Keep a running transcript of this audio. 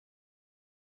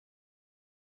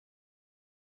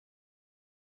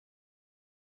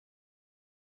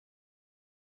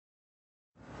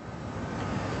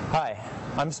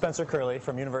I'm Spencer Curley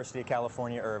from University of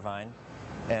California, Irvine,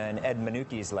 and Ed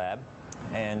Manuki's lab,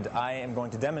 and I am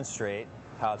going to demonstrate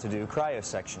how to do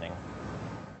cryosectioning.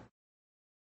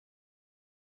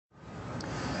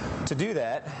 To do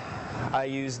that, I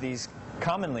use these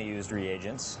commonly used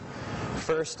reagents.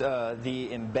 First,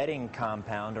 the embedding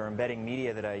compound or embedding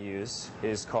media that I use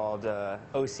is called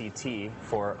OCT,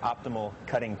 for optimal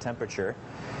cutting temperature.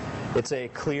 It's a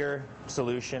clear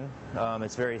solution.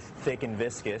 It's very thick and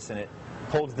viscous, and it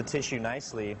holds the tissue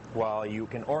nicely while you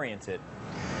can orient it.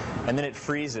 And then it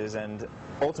freezes, and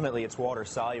ultimately it's water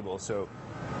soluble, so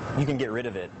you can get rid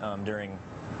of it during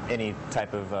any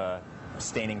type of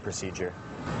staining procedure.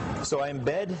 So I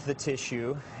embed the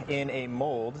tissue in a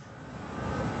mold,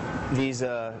 these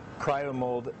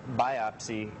cryomold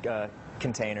biopsy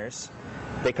containers.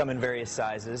 They come in various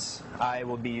sizes. I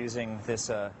will be using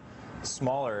this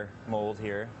smaller mold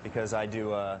here because I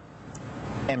do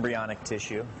embryonic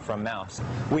tissue from mouse.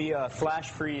 We flash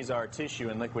freeze our tissue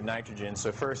in liquid nitrogen,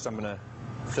 so first I'm going to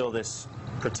fill this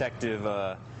protective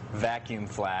vacuum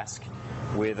flask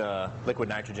with liquid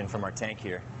nitrogen from our tank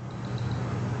here.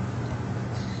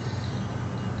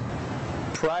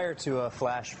 Prior to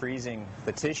flash freezing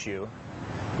the tissue,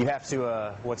 you have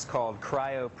to what's called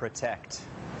cryoprotect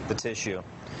the tissue.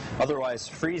 Otherwise,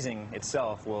 freezing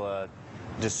itself will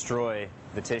destroy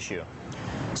the tissue.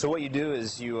 So what you do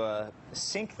is you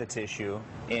sink the tissue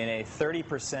in a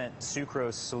 30%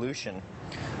 sucrose solution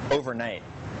overnight.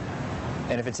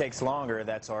 And if it takes longer,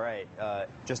 that's all right,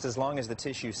 just as long as the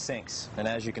tissue sinks. And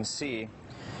as you can see,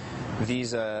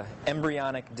 these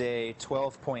embryonic day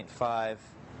 12.5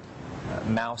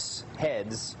 mouse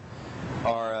heads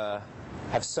are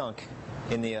have sunk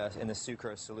in the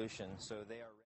sucrose solution, so they are